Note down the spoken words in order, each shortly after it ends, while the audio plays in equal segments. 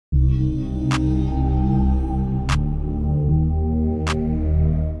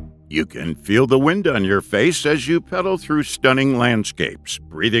You can feel the wind on your face as you pedal through stunning landscapes,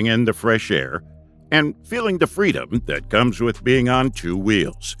 breathing in the fresh air, and feeling the freedom that comes with being on two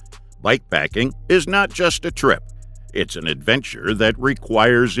wheels. Bikepacking is not just a trip. It's an adventure that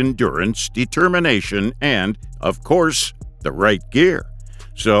requires endurance, determination, and, of course, the right gear.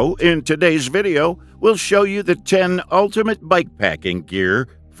 So, in today's video, we'll show you the 10 ultimate bikepacking gear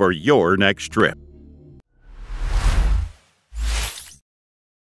for your next trip.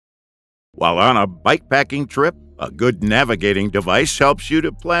 While on a bikepacking trip, a good navigating device helps you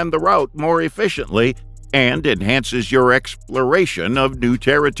to plan the route more efficiently and enhances your exploration of new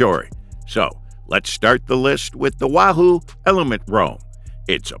territory. So, let's start the list with the Wahoo Elemnt Roam.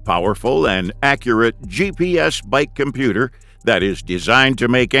 It's a powerful and accurate GPS bike computer that is designed to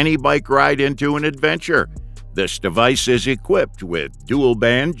make any bike ride into an adventure. This device is equipped with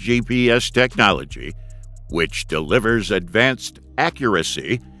dual-band GPS technology, which delivers advanced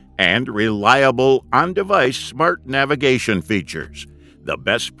accuracy and reliable on-device smart navigation features. The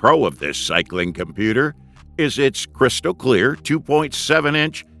best pro of this cycling computer is its crystal-clear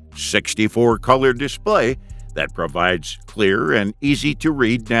 2.7-inch 64-color display that provides clear and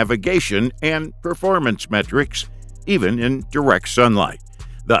easy-to-read navigation and performance metrics, even in direct sunlight.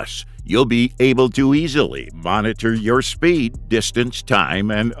 Thus, you'll be able to easily monitor your speed, distance, time,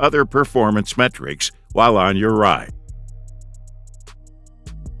 and other performance metrics while on your ride.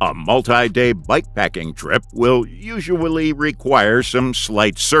 A multi-day bikepacking trip will usually require some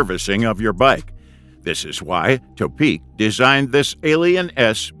slight servicing of your bike. This is why Topeak designed this Alien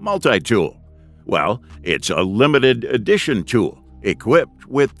S multi-tool. Well, it's a limited edition tool equipped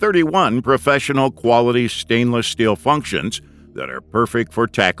with 31 professional quality stainless steel functions that are perfect for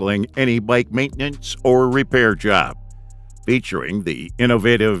tackling any bike maintenance or repair job. Featuring the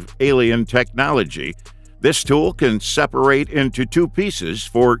innovative Alien technology, this tool can separate into two pieces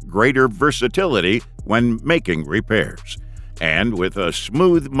for greater versatility when making repairs. And with a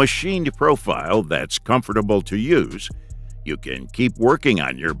smooth machined profile that's comfortable to use, you can keep working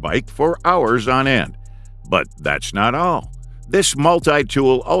on your bike for hours on end. But that's not all. This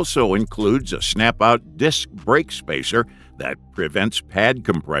multi-tool also includes a snap-out disc brake spacer that prevents pad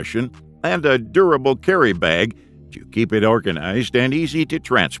compression and a durable carry bag to keep it organized and easy to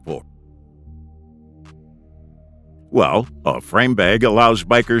transport. Well, a frame bag allows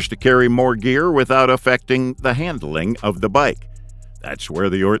bikers to carry more gear without affecting the handling of the bike. That's where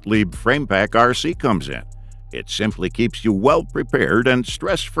the Ortlieb Frame Pack RC comes in. It simply keeps you well prepared and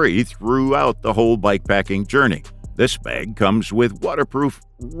stress-free throughout the whole bikepacking journey. This bag comes with waterproof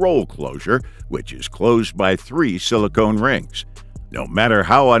roll closure, which is closed by 3 silicone rings. No matter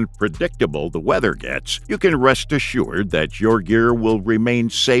how unpredictable the weather gets, you can rest assured that your gear will remain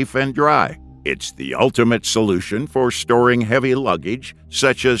safe and dry. It's the ultimate solution for storing heavy luggage,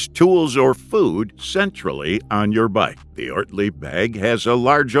 such as tools or food, centrally on your bike. The Ortlieb bag has a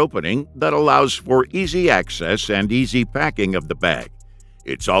large opening that allows for easy access and easy packing of the bag.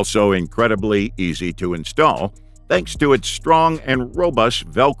 It's also incredibly easy to install, thanks to its strong and robust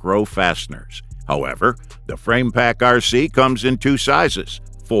Velcro fasteners. However, the Frame Pack RC comes in 2 sizes,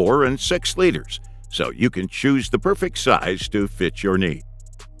 4 and 6 liters, so you can choose the perfect size to fit your need.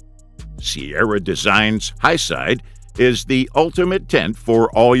 Sierra Design's Highside is the ultimate tent for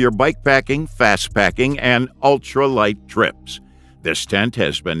all your bikepacking, fast-packing, and ultra-light trips. This tent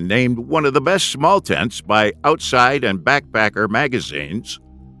has been named one of the best small tents by Outside and Backpacker magazines,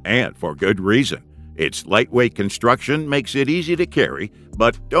 and for good reason. Its lightweight construction makes it easy to carry,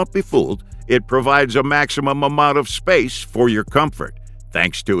 but don't be fooled, it provides a maximum amount of space for your comfort,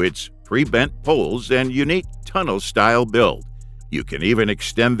 thanks to its pre-bent poles and unique tunnel-style build. You can even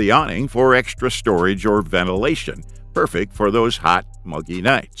extend the awning for extra storage or ventilation, perfect for those hot, muggy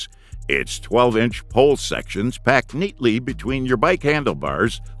nights. Its 12-inch pole sections pack neatly between your bike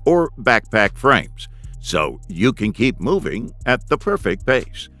handlebars or backpack frames, so you can keep moving at the perfect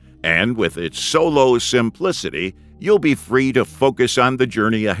pace. And with its solo simplicity, you'll be free to focus on the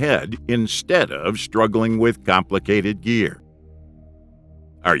journey ahead instead of struggling with complicated gear.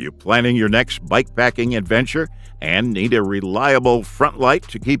 Are you planning your next bikepacking adventure and need a reliable front light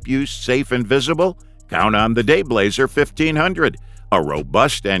to keep you safe and visible? Count on the Dayblazer 1500, a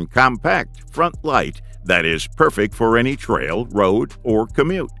robust and compact front light that is perfect for any trail, road, or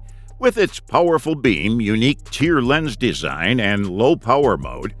commute. With its powerful beam, unique tier lens design, and low power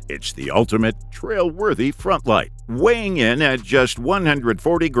mode, it's the ultimate trail-worthy front light. Weighing in at just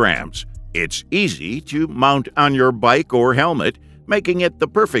 140 grams, it's easy to mount on your bike or helmet, making it the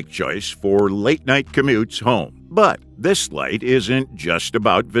perfect choice for late-night commutes home. But this light isn't just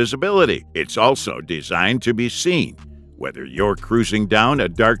about visibility. It's also designed to be seen. Whether you're cruising down a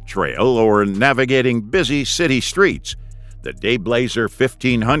dark trail or navigating busy city streets, the Dayblazer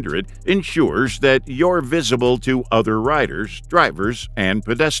 1500 ensures that you're visible to other riders, drivers, and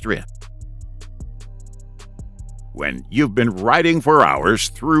pedestrians. When you've been riding for hours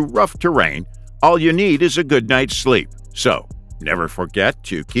through rough terrain, all you need is a good night's sleep. So, never forget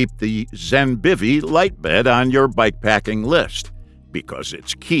to keep the Zenbivy Light Bed on your bikepacking list, because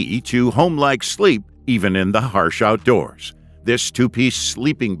it's key to home-like sleep even in the harsh outdoors. This two-piece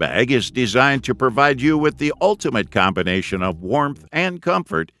sleeping bag is designed to provide you with the ultimate combination of warmth and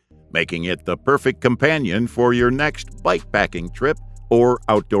comfort, making it the perfect companion for your next bikepacking trip or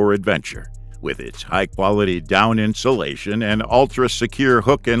outdoor adventure. With its high-quality down insulation and ultra-secure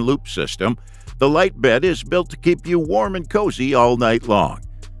hook and loop system, the Light Bed is built to keep you warm and cozy all night long.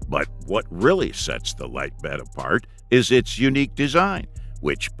 But what really sets the Light Bed apart is its unique design,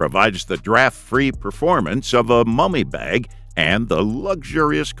 which provides the draft-free performance of a mummy bag and the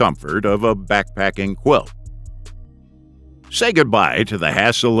luxurious comfort of a backpacking quilt. Say goodbye to the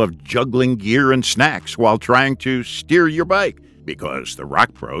hassle of juggling gear and snacks while trying to steer your bike, because the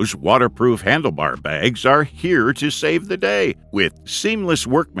Rockbros waterproof handlebar bags are here to save the day. With seamless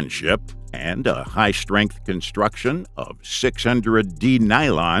workmanship and a high-strength construction of 600D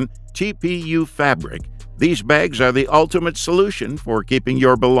nylon TPU fabric, these bags are the ultimate solution for keeping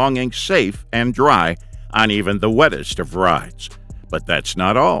your belongings safe and dry on even the wettest of rides. But that's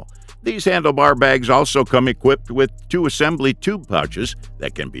not all. These handlebar bags also come equipped with 2 assembly tube pouches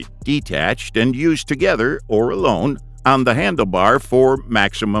that can be detached and used together or alone on the handlebar for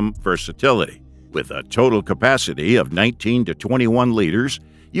maximum versatility. With a total capacity of 19 to 21 liters,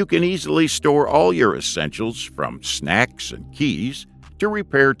 you can easily store all your essentials from snacks and keys to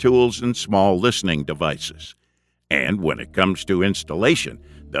repair tools and small listening devices. And when it comes to installation,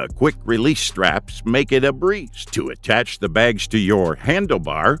 the quick-release straps make it a breeze to attach the bags to your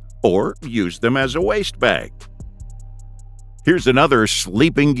handlebar or use them as a waist bag. Here's another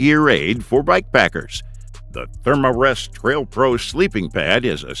sleeping gear aid for bikepackers. The Therm-a-Rest Trail Pro sleeping pad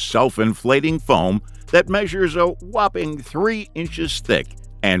is a self-inflating foam that measures a whopping 3 inches thick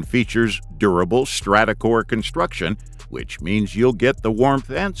and features durable Stratacore construction, which means you'll get the warmth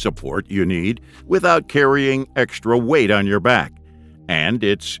and support you need without carrying extra weight on your back. And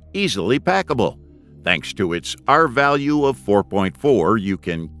it's easily packable. Thanks to its R-value of 4.4, you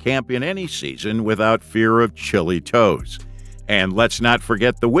can camp in any season without fear of chilly toes. And let's not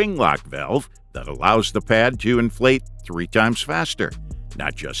forget the wing lock valve that allows the pad to inflate 3 times faster.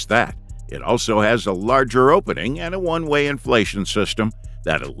 Not just that, it also has a larger opening and a one-way inflation system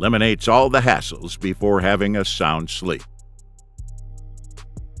that eliminates all the hassles before having a sound sleep.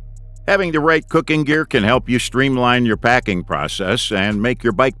 Having the right cooking gear can help you streamline your packing process and make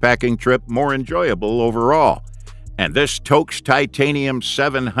your bikepacking trip more enjoyable overall. And this Toaks Titanium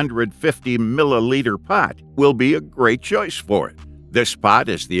 750 milliliter pot will be a great choice for it. This pot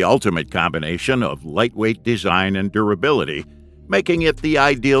is the ultimate combination of lightweight design and durability, making it the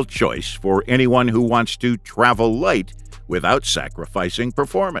ideal choice for anyone who wants to travel light without sacrificing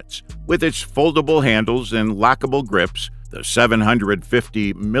performance. With its foldable handles and lockable grips, the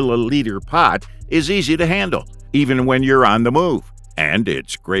 750 milliliter pot is easy to handle, even when you're on the move. And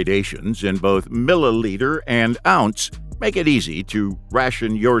its gradations in both milliliter and ounce make it easy to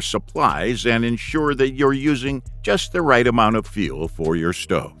ration your supplies and ensure that you're using just the right amount of fuel for your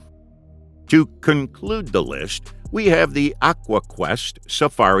stove. To conclude the list, we have the AquaQuest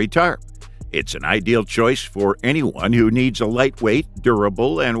Safari Tarp. It's an ideal choice for anyone who needs a lightweight,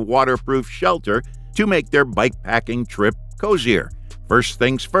 durable, and waterproof shelter to make their bikepacking trip cozier. First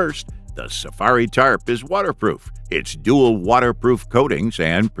things first, the Safari Tarp is waterproof. Its dual waterproof coatings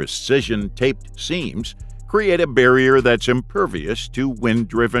and precision-taped seams create a barrier that's impervious to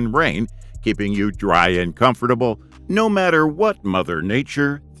wind-driven rain, keeping you dry and comfortable no matter what Mother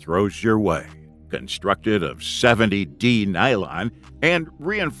Nature throws your way. Constructed of 70D nylon and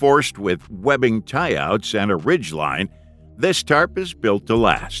reinforced with webbing tie-outs and a ridge line, this tarp is built to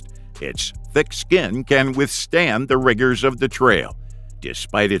last. Its thick skin can withstand the rigors of the trail.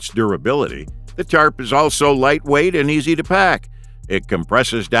 Despite its durability, the tarp is also lightweight and easy to pack. It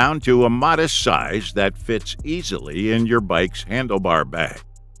compresses down to a modest size that fits easily in your bike's handlebar bag.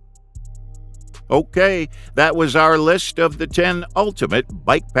 Okay, that was our list of the 10 ultimate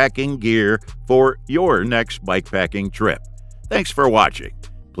bikepacking gear for your next bikepacking trip. Thanks for watching.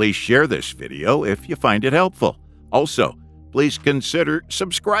 Please share this video if you find it helpful. Also, please consider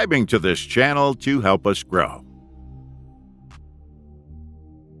subscribing to this channel to help us grow.